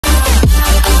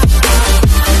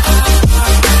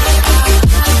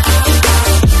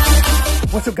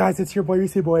What's up, guys? It's your boy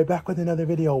Reese Boy back with another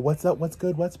video. What's up? What's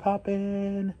good? What's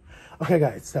poppin'? Okay,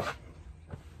 guys, so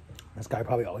this guy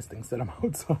probably always thinks that I'm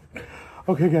outside.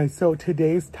 Okay, guys, so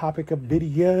today's topic of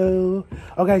video.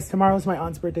 Oh, guys, tomorrow's my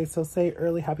aunt's birthday, so say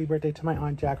early happy birthday to my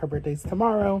aunt Jack. Her birthday's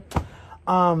tomorrow.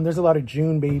 There's a lot of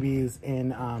June babies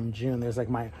in June. There's like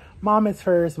my mom is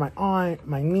first, my aunt,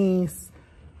 my niece.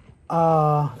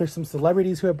 There's some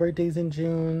celebrities who have birthdays in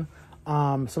June.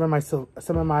 Some of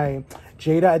my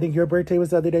Jada, I think your birthday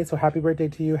was the other day, so happy birthday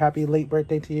to you. Happy late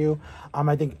birthday to you.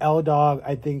 I think L Dog,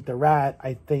 I think The Rat,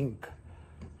 I think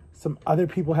some other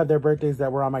people have their birthdays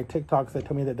that were on my TikToks that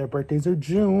told me that their birthdays are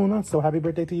June. So happy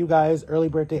birthday to you guys. Early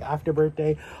birthday, after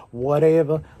birthday,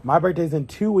 whatever. My birthday's in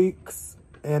 2 weeks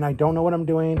and I don't know what I'm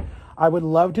doing. I would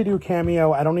love to do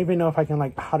Cameo. I don't even know if I can,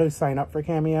 like, how to sign up for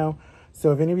Cameo.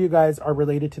 So if any of you guys are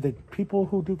related to the people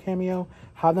who do Cameo,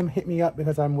 have them hit me up,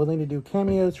 because I'm willing to do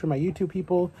cameos for my YouTube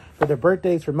people, for their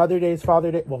birthdays, for Mother's Day,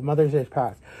 Father's Day. Well, Mother's Day is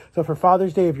past. So for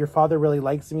Father's Day, if your father really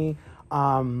likes me,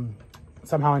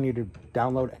 somehow I need to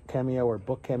download Cameo or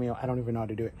book Cameo. I don't even know how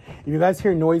to do it. If you guys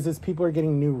hear noises, people are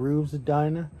getting new roofs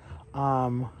done. I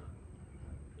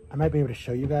might be able to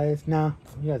show you guys. Nah,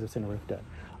 you guys have seen a roof done.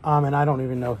 And I don't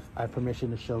even know if I have permission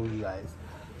to show you guys.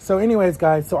 So anyways,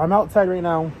 guys, so I'm outside right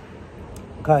now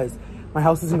because my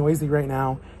house is noisy right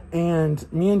now. And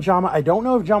me and Jama, I don't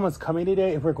know if Jama's coming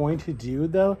today, if we're going to do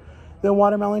the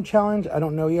watermelon challenge. I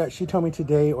don't know yet. She told me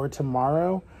today or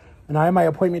tomorrow. And I have my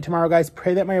appointment tomorrow, guys.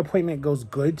 Pray that my appointment goes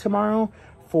good tomorrow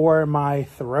for my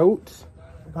throat.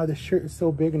 God, this shirt is so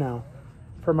big now.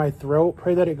 For my throat.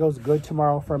 Pray that it goes good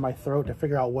tomorrow for my throat, to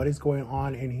figure out what is going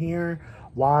on in here.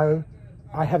 Why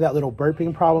I have that little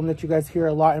burping problem that you guys hear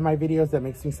a lot in my videos that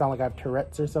makes me sound like I have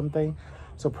Tourette's or something.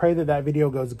 So pray that that video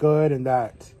goes good and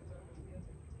that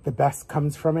the best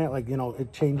comes from it. Like, you know,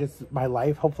 it changes my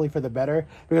life, hopefully for the better.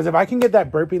 Because if I can get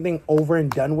that burping thing over and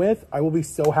done with, I will be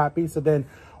so happy. So then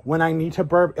when I need to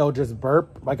burp, it'll just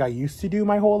burp like I used to do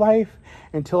my whole life.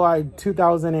 Until I think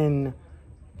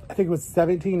it was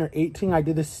 17 or 18, I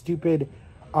did this stupid,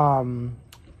 vitamin.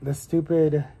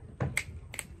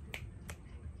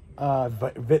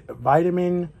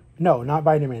 No, not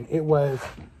vitamin. It was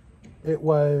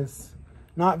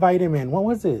not vitamin. What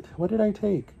was it? What did I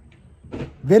take?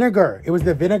 Vinegar. It was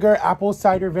the vinegar, apple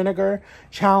cider vinegar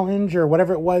challenge, or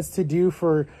whatever it was to do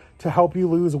to help you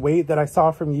lose weight, that I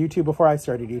saw from YouTube before I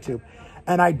started YouTube.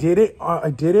 And I did it.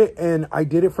 And I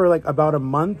did it for like about a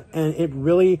month. And it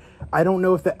really, I don't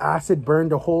know if the acid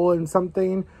burned a hole in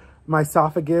something, my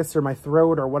esophagus or my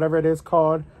throat or whatever it is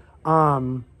called.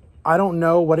 I don't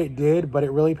know what it did, but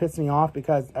it really pissed me off,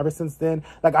 because ever since then,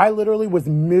 like, I literally was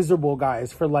miserable,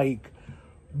 guys, for like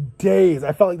days.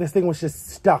 I felt like this thing was just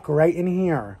stuck right in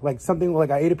here. Like something,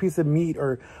 like I ate a piece of meat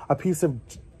or a piece of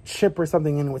chip or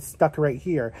something and it was stuck right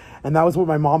here. And that was what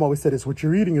my mom always said, is what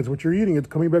you're eating, is what you're eating. It's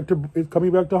coming back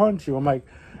to haunt you. I'm like,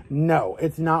 no,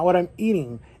 it's not what I'm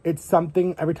eating. It's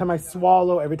something, every time I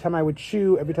swallow, every time I would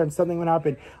chew, every time something would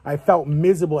happen, I felt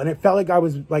miserable. And it felt like I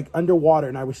was like underwater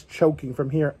and I was choking from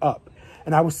here up.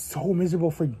 And I was so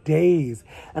miserable for days.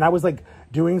 And I was like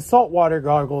doing saltwater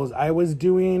gargles. I was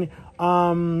doing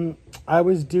soda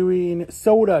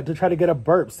to try to get a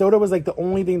burp. Soda was like the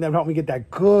only thing that helped me get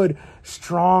that good,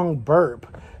 strong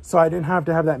burp. So I didn't have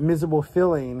to have that miserable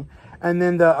feeling. And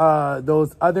then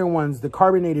those other ones, the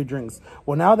carbonated drinks.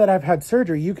 Well, now that I've had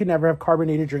surgery, you can never have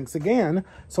carbonated drinks again.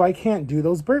 So I can't do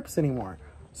those burps anymore.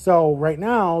 So right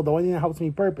now, the only thing that helps me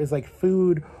burp is like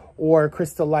food or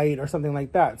Crystal Light or something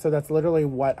like that. So that's literally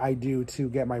what I do to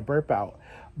get my burp out.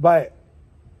 But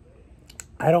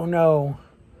I don't know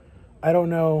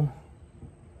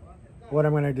what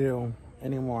I'm going to do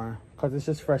anymore, because it's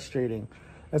just frustrating.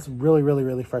 That's really, really,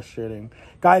 really frustrating.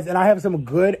 Guys, and I have some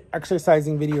good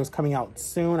exercising videos coming out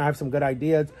soon. I have some good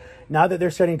ideas. Now that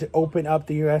they're starting to open up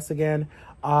the US again,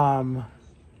 I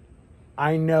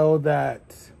know that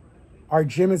our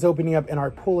gym is opening up and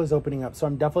our pool is opening up. So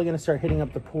I'm definitely going to start hitting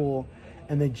up the pool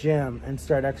and the gym and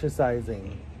start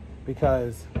exercising,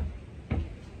 because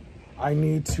I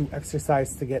need to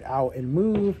exercise to get out and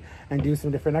move and do some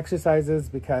different exercises,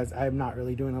 because I'm not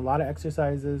really doing a lot of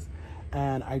exercises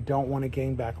and I don't want to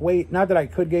gain back weight. Not that I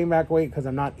could gain back weight, because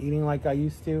I'm not eating like I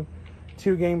used to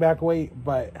gain back weight,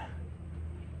 but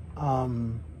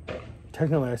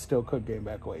technically I still could gain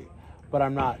back weight, but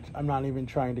I'm not even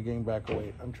trying to gain back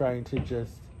weight. I'm trying to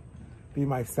just be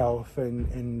myself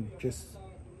and just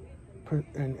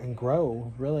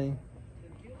grow, really.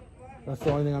 That's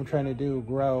the only thing I'm trying to do,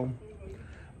 grow.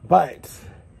 But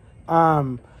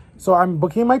so I'm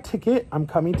booking my ticket. I'm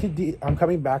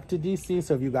coming back to DC.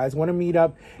 So if you guys want to meet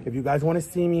up, if you guys want to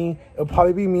see me, it'll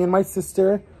probably be me and my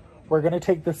sister. we're gonna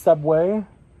take the subway.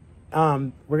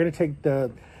 We're gonna take the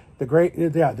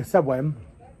subway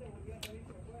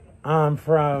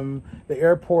from the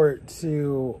airport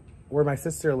to where my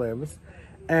sister lives.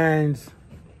 And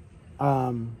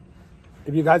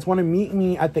if you guys want to meet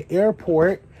me at the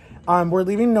airport, we're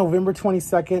leaving November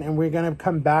 22nd and we're gonna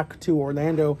come back to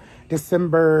Orlando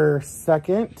December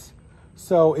 2nd.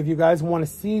 So if you guys want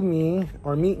to see me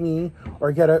or meet me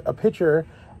or get a picture,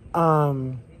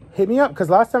 hit me up, because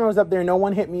last time I was up there, no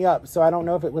one hit me up. So I don't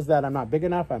know if it was that I'm not big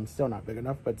enough. I'm still not big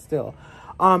enough, but still.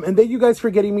 And thank you guys for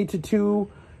getting me to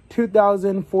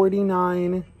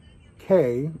 2,049K.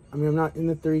 I mean, I'm not in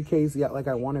the 3Ks yet like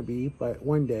I want to be, but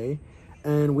one day.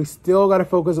 And we still got to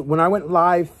focus. When I went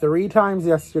live 3 times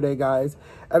yesterday, guys,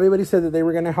 everybody said that they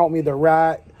were going to help me. The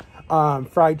rat,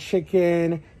 fried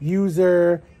chicken,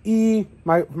 user, E,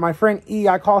 my friend E,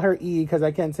 I call her E because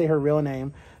I can't say her real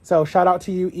name. So shout out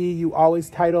to you, E. You always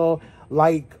title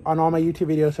like on all my YouTube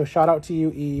videos. So shout out to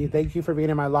you, E. Thank you for being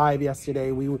in my live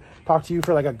yesterday. We talked to you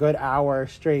for like a good hour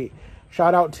straight.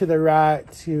 Shout out to the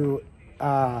rat, to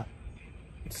Aaliyah.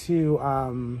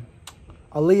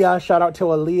 Shout out to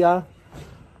Aaliyah,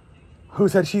 who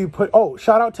said she put,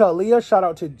 shout out to Aaliyah. Shout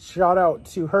out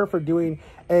to her for doing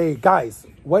guys,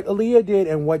 what Aaliyah did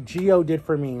and what Gio did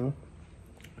for me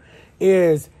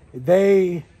is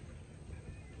they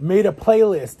made a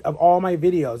playlist of all my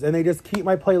videos, and they just keep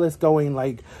my playlist going,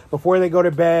 like before they go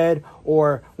to bed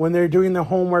or when they're doing their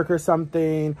homework or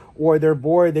something, or they're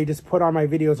bored, they just put on my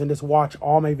videos and just watch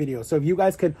all my videos. So if you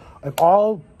guys could, if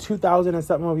all 2,000 and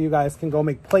something of you guys can go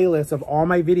make playlists of all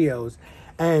my videos,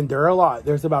 and there are a lot,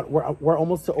 there's about, we're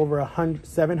almost to over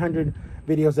 700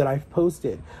 videos that I've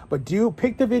posted. But do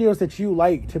pick the videos that you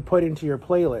like to put into your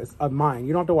playlist of mine.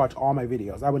 You don't have to watch all my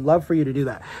videos. I would love for you to do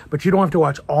that, but you don't have to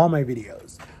watch all my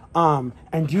videos.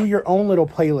 And do your own little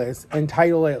playlist and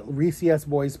title it Reese S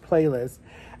Boys playlist,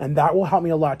 and that will help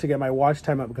me a lot to get my watch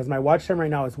time up, because my watch time right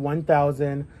now is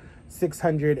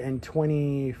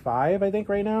 1,625, I think,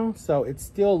 right now. So it's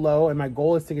still low, and my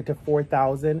goal is to get to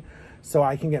 4,000 so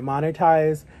I can get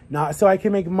monetized, not so I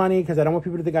can make money, because I don't want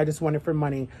people to think I just want it for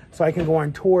money, so I can go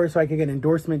on tour, so I can get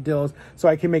endorsement deals, so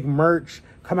I can make merch,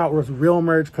 come out with real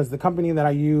merch, because the company that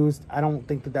I used, I don't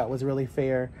think that was really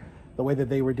fair, the way that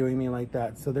they were doing me like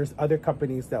that. So there's other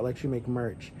companies that let you make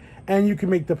merch, and you can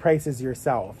make the prices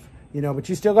yourself, you know, but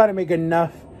you still got to make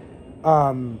enough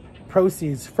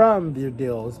proceeds from your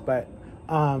deals. But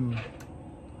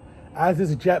as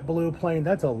this JetBlue plane,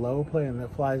 that's a low plane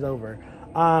that flies over.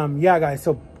 Yeah, guys,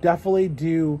 so definitely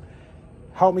do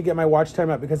help me get my watch time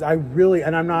up, because I really,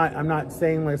 and I'm not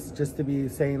saying this just to be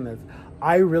saying this,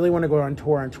 I really want to go on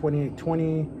tour in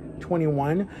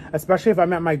 2021, especially if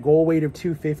I'm at my goal weight of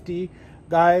 250,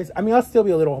 guys. I mean, I'll still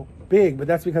be a little big, but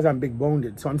that's because I'm big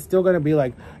boned. So I'm still going to be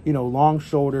like, you know, long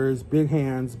shoulders, big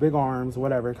hands, big arms,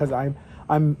 whatever, because I'm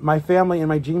my family and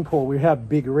my gene pool, we have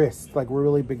big wrists, like we're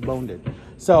really big boned.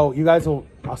 So you guys I'll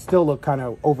still look kind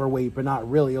of overweight, but not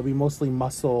really. It'll be mostly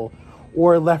muscle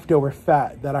or leftover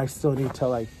fat that I still need to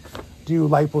like do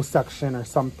liposuction or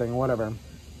something, whatever.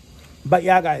 But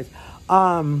yeah, guys,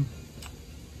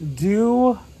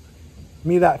 do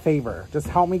me that favor. Just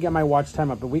help me get my watch time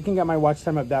up. If we can get my watch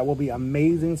time up, that will be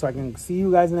amazing, so I can see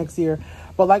you guys next year.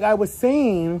 But like I was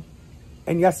saying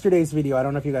in yesterday's video, I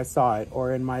don't know if you guys saw it,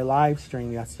 or in my live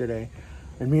stream yesterday,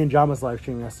 and me and Jama's live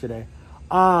stream yesterday,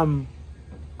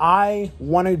 I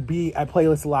want to be at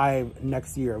Playlist Live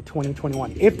next year,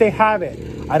 2021, if they have it.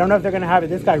 I don't know if they're going to have it.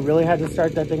 This guy really had to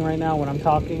start that thing right now when I'm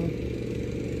talking.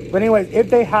 But anyways, if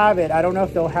they have it, I don't know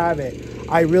if they'll have it.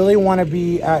 I really want to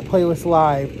be at Playlist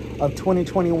Live of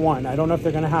 2021. I don't know if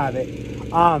they're going to have it.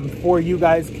 For you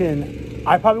guys can,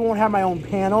 I probably won't have my own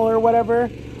panel or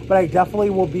whatever, but I definitely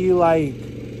will be like,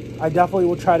 I definitely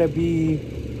will try to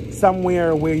be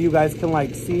somewhere where you guys can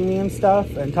like see me and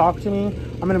stuff and talk to me.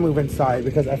 I'm gonna move inside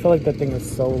because I feel like that thing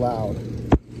is so loud.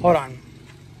 Hold on.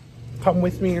 Come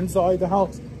with me inside the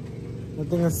house. That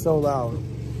thing is so loud.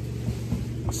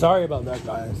 Sorry about that,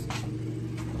 guys.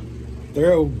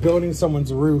 They're building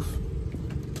someone's roof.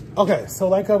 Okay, so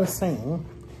like I was saying,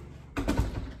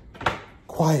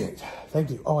 quiet. Thank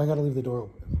you. Oh, I gotta leave the door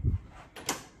open.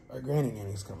 Our granny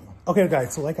nanny's coming. Okay,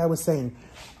 guys, so like I was saying,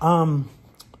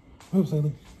 oops,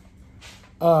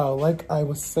 like I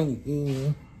was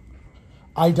saying,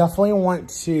 I definitely want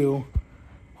to,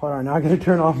 hold on, now I gotta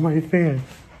turn off my fan.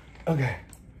 Okay.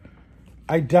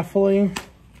 I definitely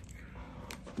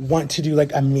want to do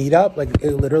like a meetup. Like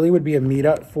it literally would be a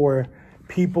meetup for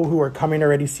people who are coming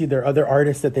already see their other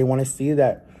artists that they want to see,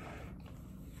 that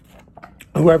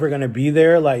whoever gonna be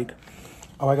there, like,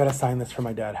 oh, I gotta sign this for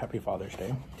my dad. Happy Father's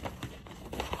Day.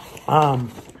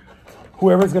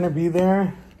 whoever's going to be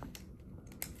there.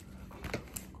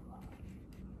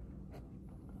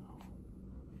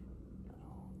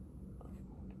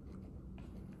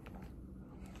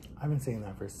 I've been saying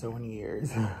that for so many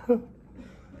years.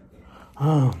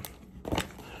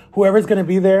 Whoever's going to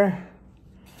be there,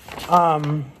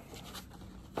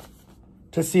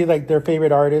 to see like their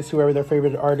favorite artists, whoever their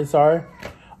favorite artists are.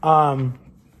 I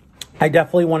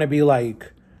definitely want to be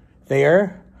like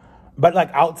there, but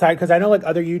like outside, because I know like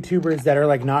other YouTubers that are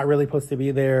like not really supposed to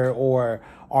be there, or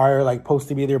are like supposed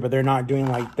to be there, but they're not doing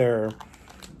like their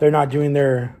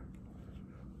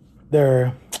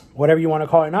whatever you want to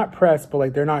call it, not press, but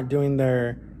like they're not doing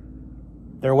their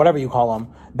whatever you call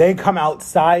them. They come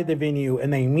outside the venue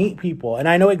and they meet people, and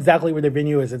I know exactly where the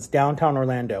venue is. It's downtown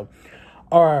Orlando.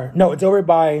 Or no, it's over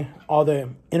by all the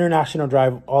International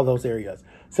Drive, all those areas.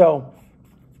 So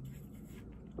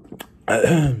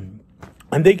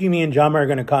I'm thinking me and Jama are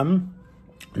going to come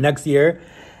next year,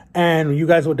 and you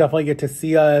guys will definitely get to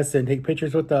see us and take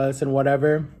pictures with us and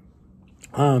whatever.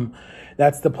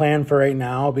 That's the plan for right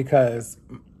now, because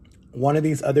one of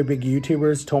these other big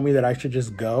YouTubers told me that I should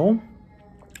just go,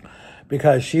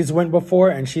 because she's went before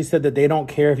and she said that they don't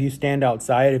care if you stand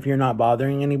outside, if you're not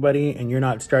bothering anybody and you're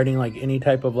not starting like any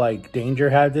type of like danger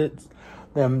hazards,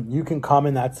 then you can come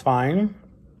and that's fine.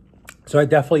 So I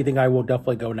definitely think I will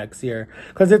definitely go next year,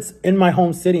 because it's in my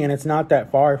home city and it's not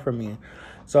that far from me.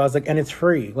 So I was like, and it's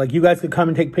free. Like, you guys could come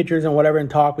and take pictures and whatever and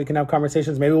talk. We can have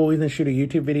conversations. Maybe we'll even shoot a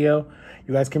YouTube video.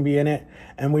 You guys can be in it.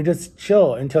 And we just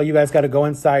chill until you guys got to go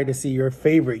inside to see your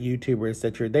favorite YouTubers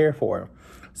that you're there for.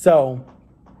 So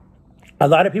a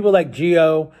lot of people like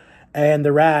Geo and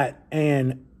The Rat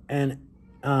and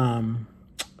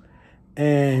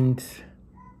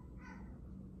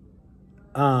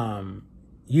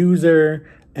User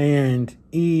and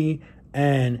E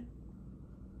and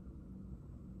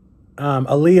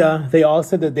Aaliyah, they all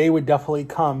said that they would definitely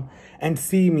come and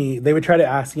see me. They would try to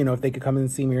ask, you know, if they could come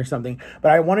and see me or something.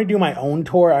 But I want to do my own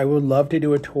tour. I would love to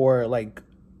do a tour. Like,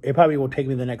 it probably will take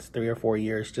me the next 3 or 4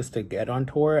 years just to get on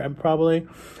tour. I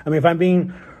mean, if I'm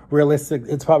being realistic,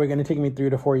 it's probably going to take me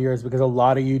 3 to 4 years, because a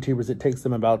lot of YouTubers, it takes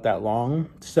them about that long.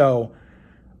 So,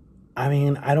 I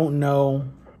mean, I don't know.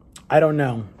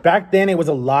 Back then, it was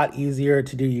a lot easier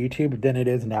to do YouTube than it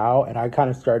is now. And I kind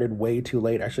of started way too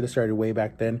late. I should have started way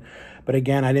back then. But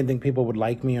again, I didn't think people would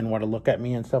like me and want to look at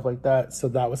me and stuff like that. So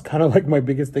that was kind of like my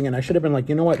biggest thing. And I should have been like,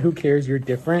 you know what? Who cares? You're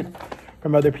different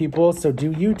from other people. So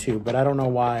do YouTube. But I don't know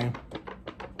why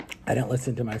I didn't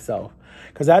listen to myself.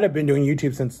 Because I'd have been doing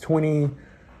YouTube since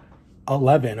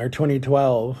 2011 or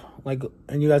 2012. Like,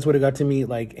 and you guys would have got to meet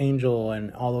like Angel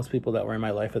and all those people that were in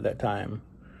my life at that time.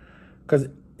 Because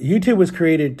YouTube was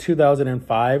created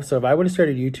 2005, so if I would have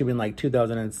started YouTube in like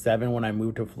 2007 when I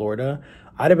moved to Florida,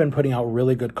 I'd have been putting out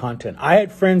really good content. I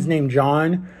had friends named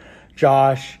John,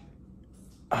 Josh,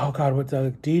 oh God, what's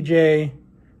that, DJ,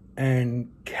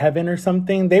 and Kevin or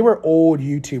something. They were old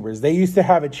YouTubers. They used to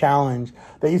have a challenge.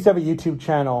 They used to have a YouTube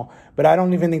channel, but I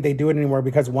don't even think they do it anymore,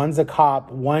 because one's a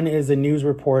cop, one is a news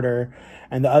reporter,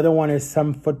 and the other one is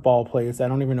some football place. I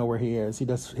don't even know where he is.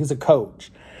 He's a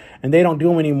coach. And they don't do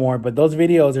them anymore, but those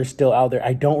videos are still out there.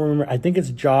 I don't remember. I think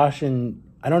it's Josh and...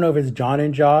 I don't know if it's John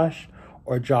and Josh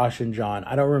or Josh and John.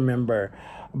 I don't remember.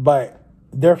 But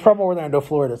they're from Orlando,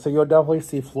 Florida. So you'll definitely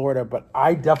see Florida. But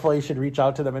I definitely should reach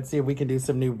out to them and see if we can do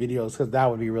some new videos, because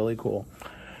that would be really cool.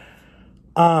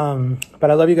 But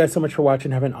I love you guys so much for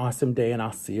watching. Have an awesome day. And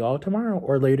I'll see you all tomorrow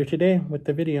or later today with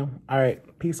the video. All right.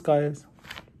 Peace, guys.